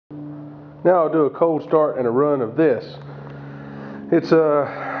Now I'll do a cold start and a run of this. It's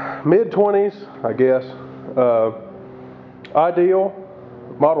a mid-20s, I guess. Ideal,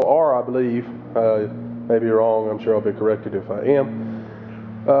 Model R, I believe. Maybe wrong, I'm sure I'll be corrected if I am.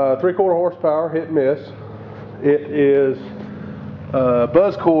 3/4 horsepower, hit and miss. It is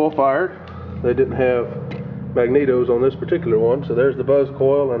buzz coil fired. They didn't have magnetos on this particular one, so there's the buzz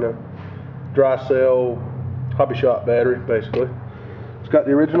coil and a dry cell hobby shop battery, basically. It's got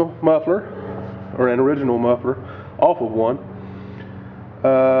the original muffler, or an original muffler, off of one.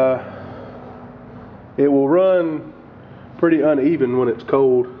 It will run pretty uneven when it's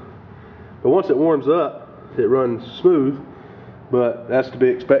cold, but once it warms up, it runs smooth, but that's to be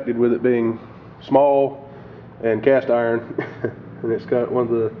expected with it being small and cast iron. And it's got one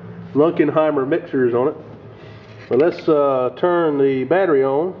of the Lunkenheimer mixers on it. But let's turn the battery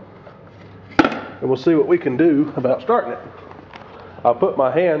on and we'll see what we can do about starting it. I'll put my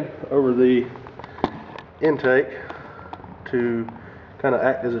hand over the intake to kind of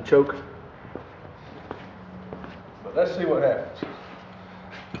act as a choke. But let's see what happens.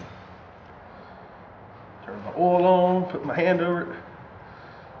 Turn my oil on, put my hand over it.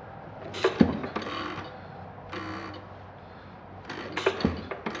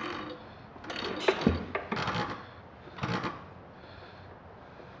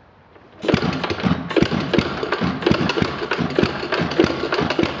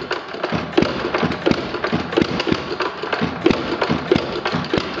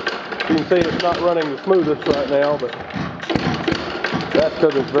 You can see it's not running the smoothest right now, but that's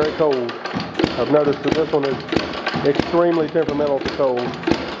because it's very cold. I've noticed that this one is extremely temperamental to cold.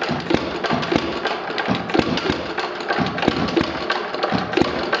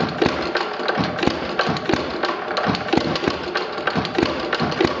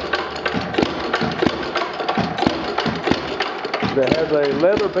 It has a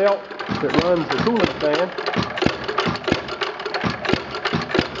leather belt that runs the coolant fan.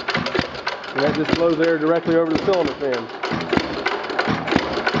 And that just blows air directly over the cylinder fins.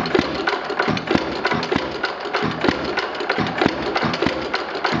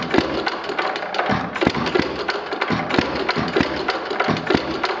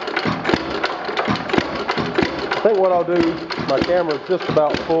 I think what I'll do, my camera is just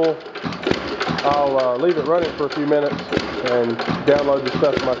about full. I'll leave it running for a few minutes and download the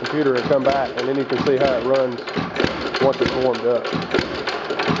stuff to my computer and come back, and then you can see how it runs once it's warmed up.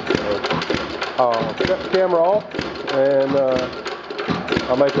 I'll shut the camera off and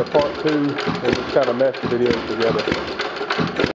I'll make a part 2 and just kind of mesh the videos together.